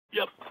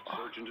Yep.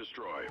 Search and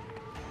destroy.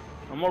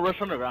 I'm gonna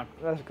rush underground.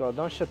 Let's go.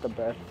 Don't shit the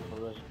bed.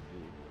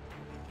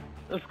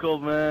 Let's go,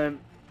 man.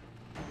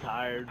 I'm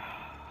tired.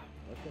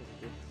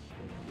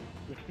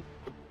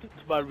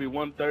 It's about to be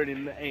 1:30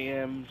 in the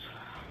a.m.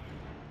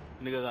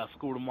 Nigga got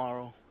school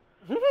tomorrow.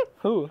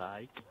 Who?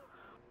 Psych.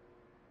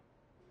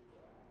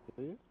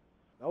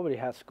 Nobody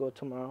has school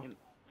tomorrow.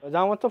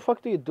 Don, what the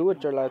fuck do you do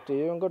with your life? Do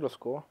you even go to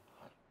school?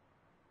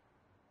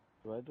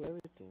 Do I do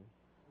everything?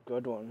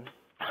 Good one.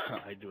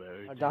 I do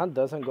everything. Don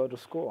doesn't go to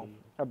school.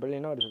 I barely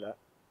noticed that.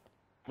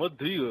 What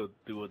do you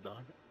do with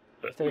Don?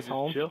 Stays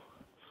home. Chill?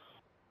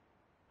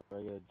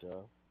 I get a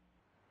job.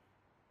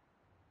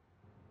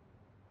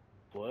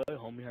 What?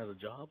 Homie has a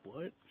job?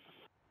 What?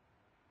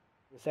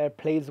 He said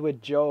plays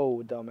with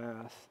Joe,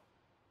 dumbass.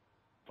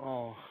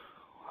 Oh,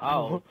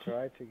 how?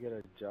 Try to get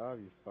a job,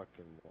 you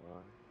fucking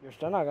moron. You're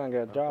still not gonna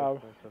get a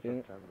job.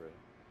 September.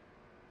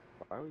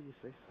 Why would you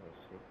say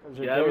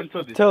so? Yeah,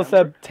 until Till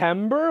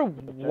September?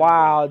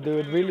 Wow,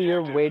 dude, really?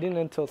 You're waiting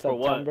until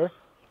September?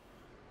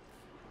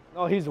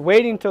 No, he's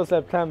waiting till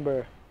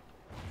September.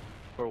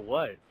 For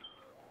what?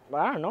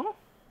 I don't know.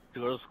 To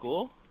go to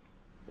school?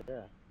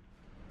 Yeah.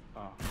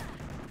 Oh.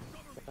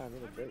 I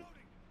need a break.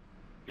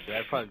 Yeah,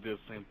 I'd probably do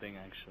the same thing,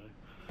 actually.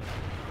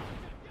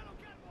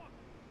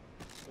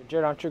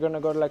 Jared, aren't you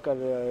gonna go to like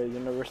a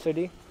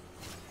university?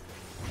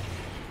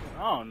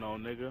 I don't know,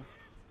 nigga.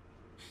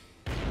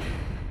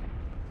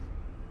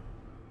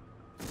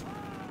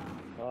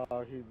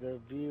 Oh, the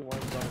B1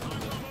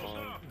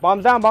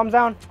 Bombs down, bombs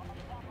down.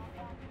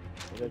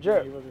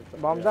 Jared,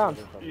 bombs down.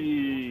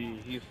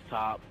 He's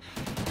top.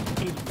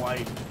 He's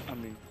white. I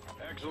mean,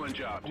 excellent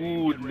job.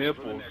 Ooh,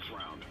 nipples.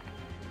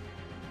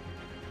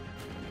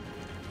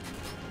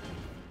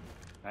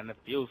 And it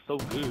feels so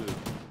good.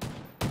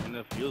 And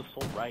it feels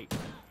so right.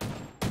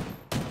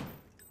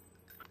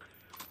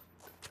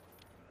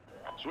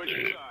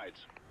 Switching sides.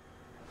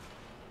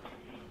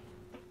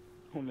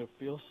 And it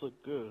feels so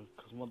good,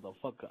 cause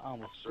motherfucker,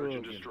 I'm a Search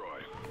and destroy.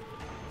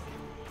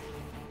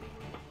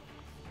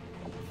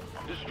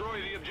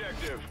 Destroy the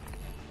objective.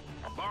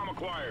 Bomb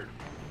acquired.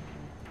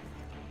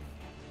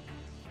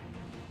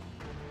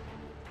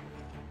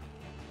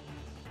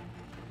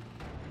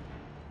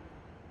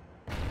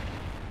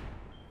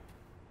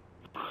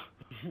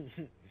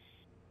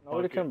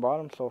 Nobody can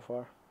bottom so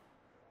far.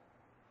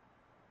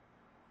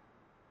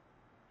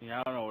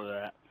 Yeah, I don't know where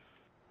they're at.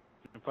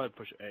 I'll probably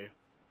push A.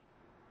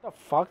 The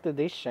fuck, did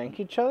they shank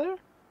each other?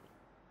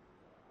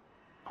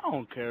 I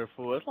don't care,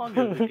 fool. As long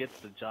as it gets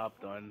the job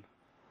done.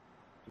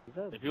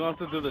 If he wants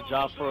to do the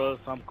job for us,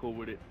 I'm cool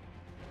with it.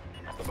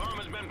 The bomb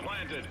has been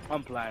planted.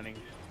 I'm planning.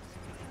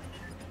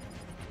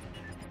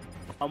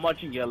 I'm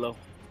watching yellow.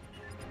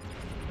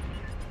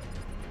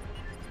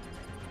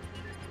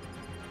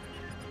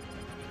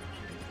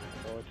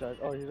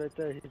 Oh, he's right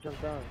there. He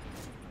jumped down.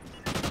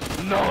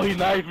 No, he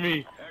knifed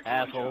me. Excellent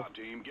asshole. job,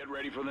 team. Get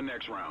ready for the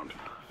next round.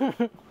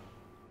 Alright.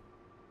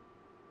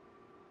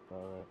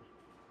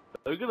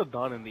 Look at the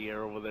Dawn in the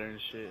air over there and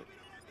shit.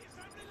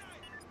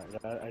 I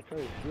tried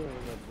to shoot him,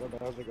 but what the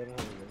hell's I gonna have?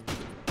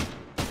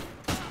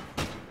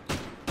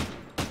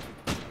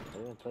 I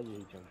didn't tell you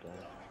he jumped down.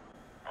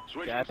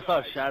 Switching Yeah, I saw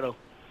a sides. shadow.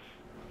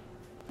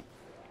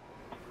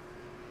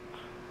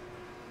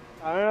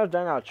 I don't know if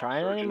they're not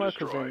trying Search and anymore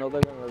because they destroy. know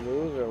they're gonna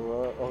lose or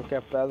what, or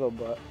get better,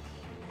 but...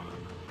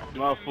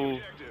 No, fool.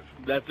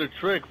 That's the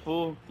trick,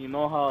 fool. You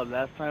know how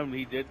last time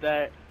he did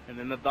that, and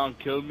then the Dawn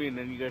killed me, and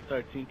then you guys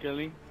started team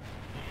killing?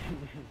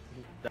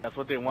 That's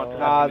what they want to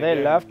happen. Nah, they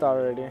again. left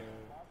already.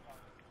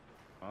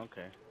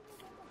 Okay.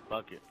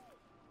 Fuck it.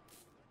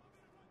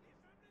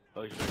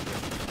 Oh, he's right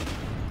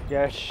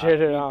there. Get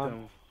shitted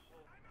on.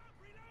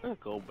 Let's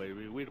go,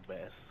 baby. We the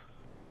best.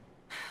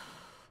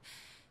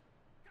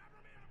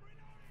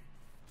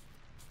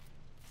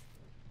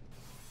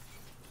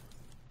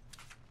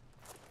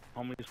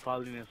 Homie's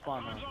probably in the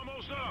spawn now.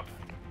 Almost up.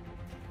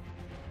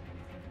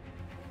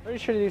 Pretty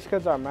sure these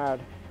kids are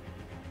mad.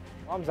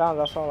 Bombs down,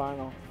 that's all I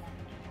know.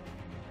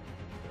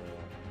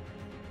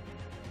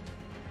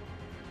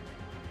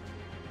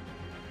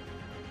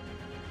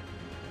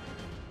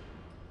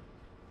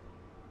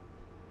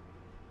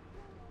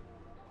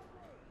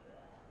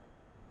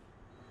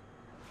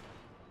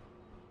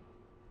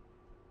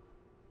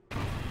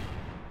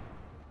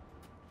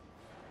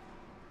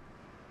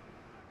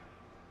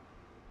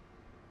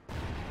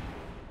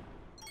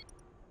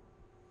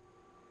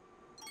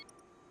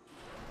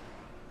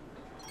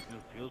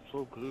 It feels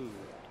so good.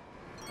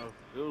 It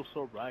feels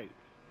so right.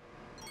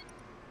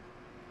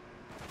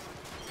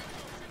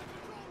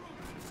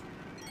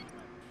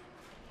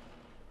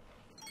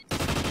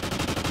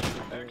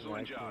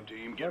 Excellent job,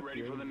 team. Get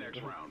ready for the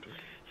next round.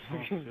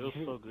 It feels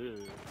so good.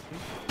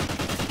 It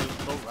feels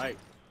so right.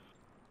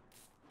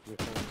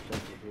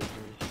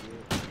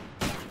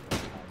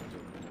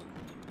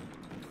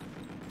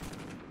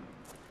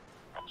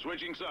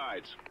 Switching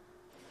sides.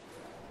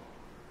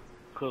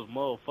 Cause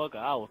motherfucker,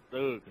 I was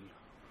thugging.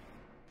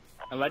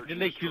 And like, didn't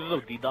they accuse us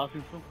of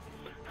DDoSing too?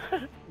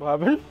 What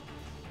happened?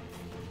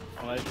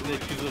 And like, didn't they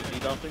accuse us of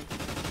DDoSing?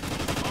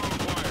 Bomb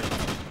acquired.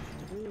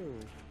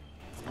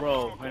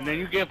 And then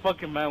you get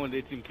fucking mad when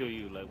they team kill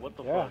you. Like, what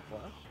the Yeah,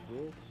 fuck?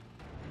 bitch.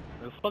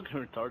 That's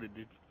fucking retarded,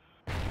 dude.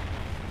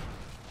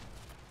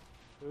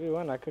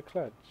 3-1, I could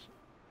clutch.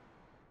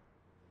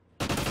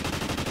 There's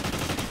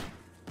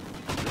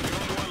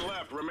only one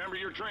left. Remember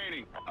your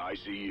training. I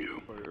see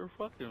you. For your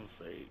fucking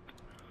sake.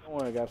 Don't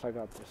worry, guys, I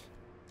got this.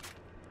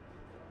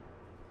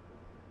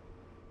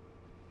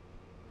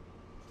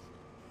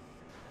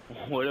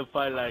 What if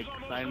I, like,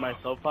 sign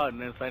myself out and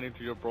then sign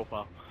into your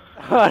profile?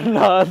 Oh,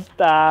 no,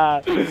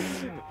 stop.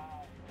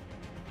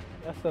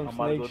 That's some I'm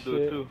about to snake go do it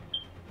shit. too.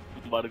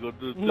 I'm about to go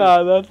do it too.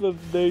 Nah, that's some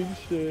snake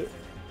shit.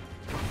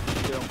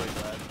 They don't make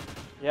that.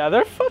 Yeah,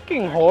 they're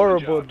fucking Excellent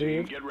horrible, job,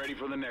 team. dude. Get ready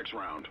for the next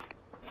round.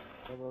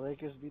 So the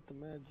Lakers beat the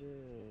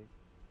Magic.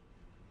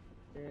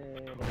 Yeah.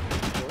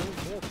 Jordan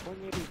Hill,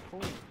 28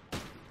 points.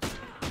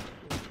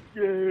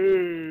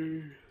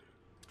 Yay!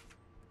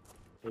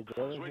 Hey,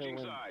 Jordan Switching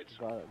Hill sides.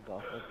 got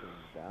fucking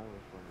down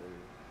with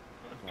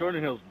somebody.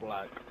 Jordan Hill's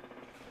black.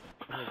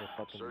 He was a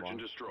fucking Search and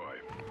monster. destroy.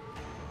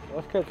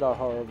 Those kids are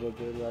horrible,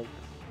 dude. Like,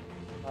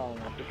 I don't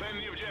know. Defend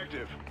the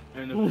objective.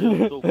 And the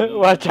field's so cool.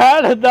 Watch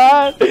out,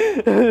 Don!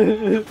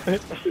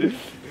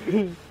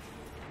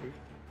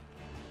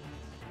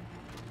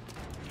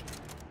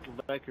 Go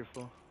back here,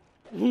 fool.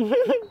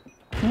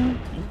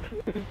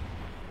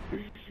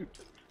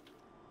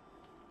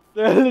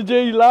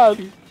 Jay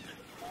lost.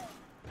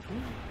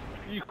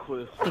 You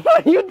quit.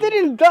 You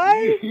didn't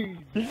die? He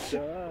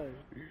died.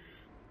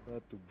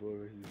 Not the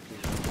boy,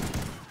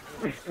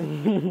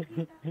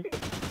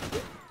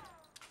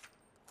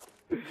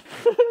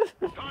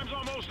 Time's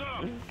almost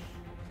up.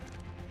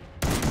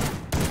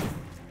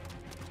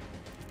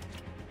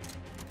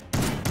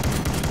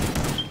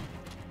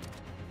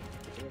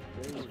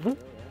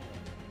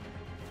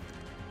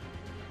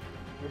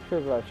 These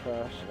kids are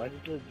trash. Why did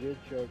you legit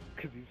choke?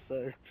 Cause he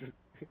sucked.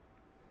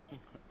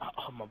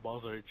 Oh, my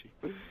balls are itchy.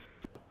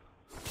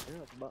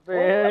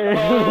 Man.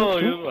 Oh,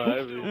 you're so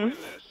heavy. Win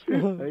this.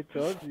 I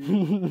told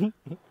you.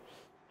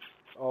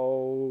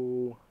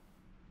 Oh.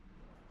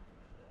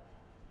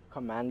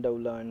 Commando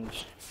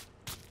lunge.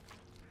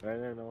 Right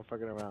now, no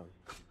fucking around.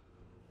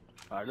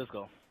 Alright, let's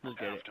go. Let's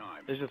get it.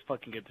 Halftime. Let's just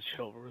fucking get this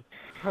shit over with.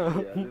 Yeah,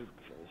 just finish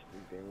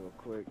this game real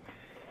quick.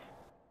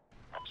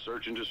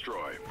 Search and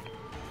destroy.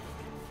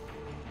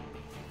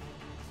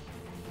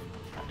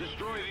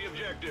 Destroy the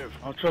objective.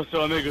 I don't trust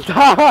y'all niggas.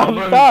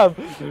 Stop!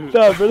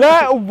 Stop!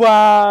 Relax!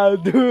 Wow,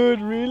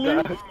 dude,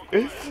 really?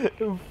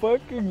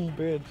 Fucking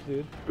bitch,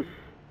 dude.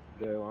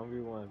 The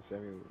 1v1,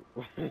 Samuel.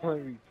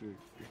 1v2.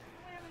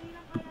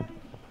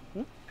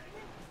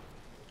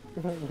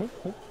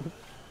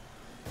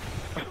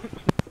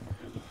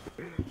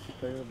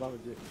 Talking about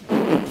it.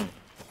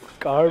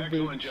 Garbage.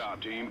 Excellent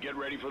job, team. Get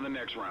ready for the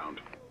next round.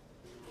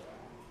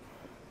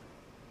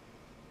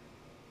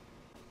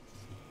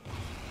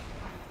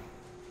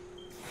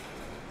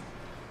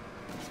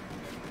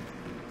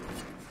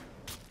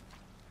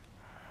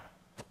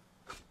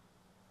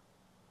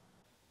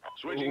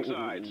 Switching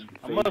sides.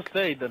 I must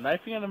say, the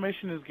knifing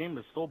animation in this game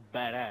is so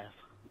badass.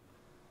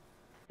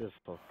 Just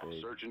so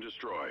fake. Search and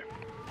destroy.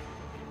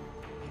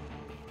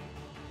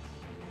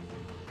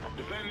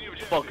 Defend the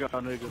objective. Fuck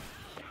y'all niggas.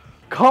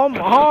 Come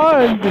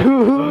on,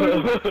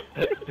 dude!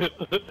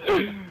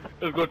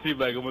 Let's go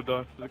teabag him,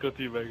 Don. Let's go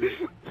teabag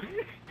him.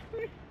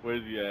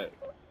 Where's he at?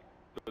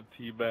 The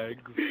teabag.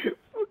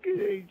 Fucking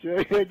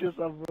AJ, I just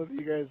saw both of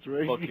you guys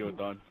right. Fuck you,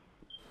 Don.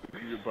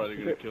 You're probably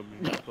gonna kill me.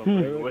 So I'm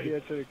I like, was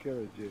wait. trying to kill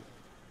it, Jay.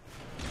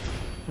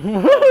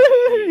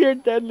 You're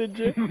dead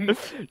legit.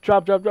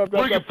 Drop, drop, drop, drop,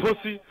 Bring drop. it,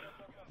 pussy.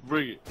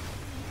 Bring it.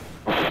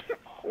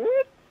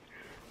 What?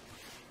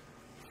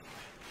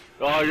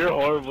 Oh, you're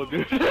horrible,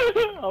 dude.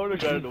 I would've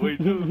got in the way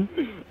too.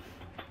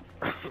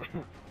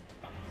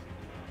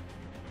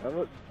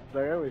 That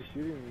guy was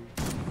shooting me.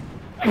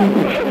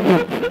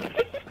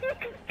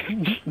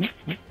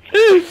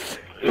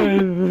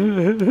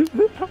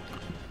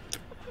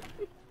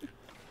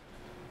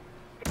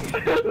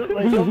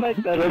 Like, don't back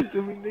that up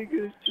to me,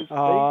 nigga. Just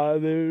Ah,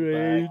 they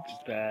rage.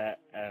 Back that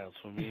ass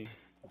for me.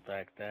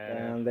 Back that.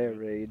 Damn, they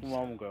rage. Come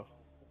on, go.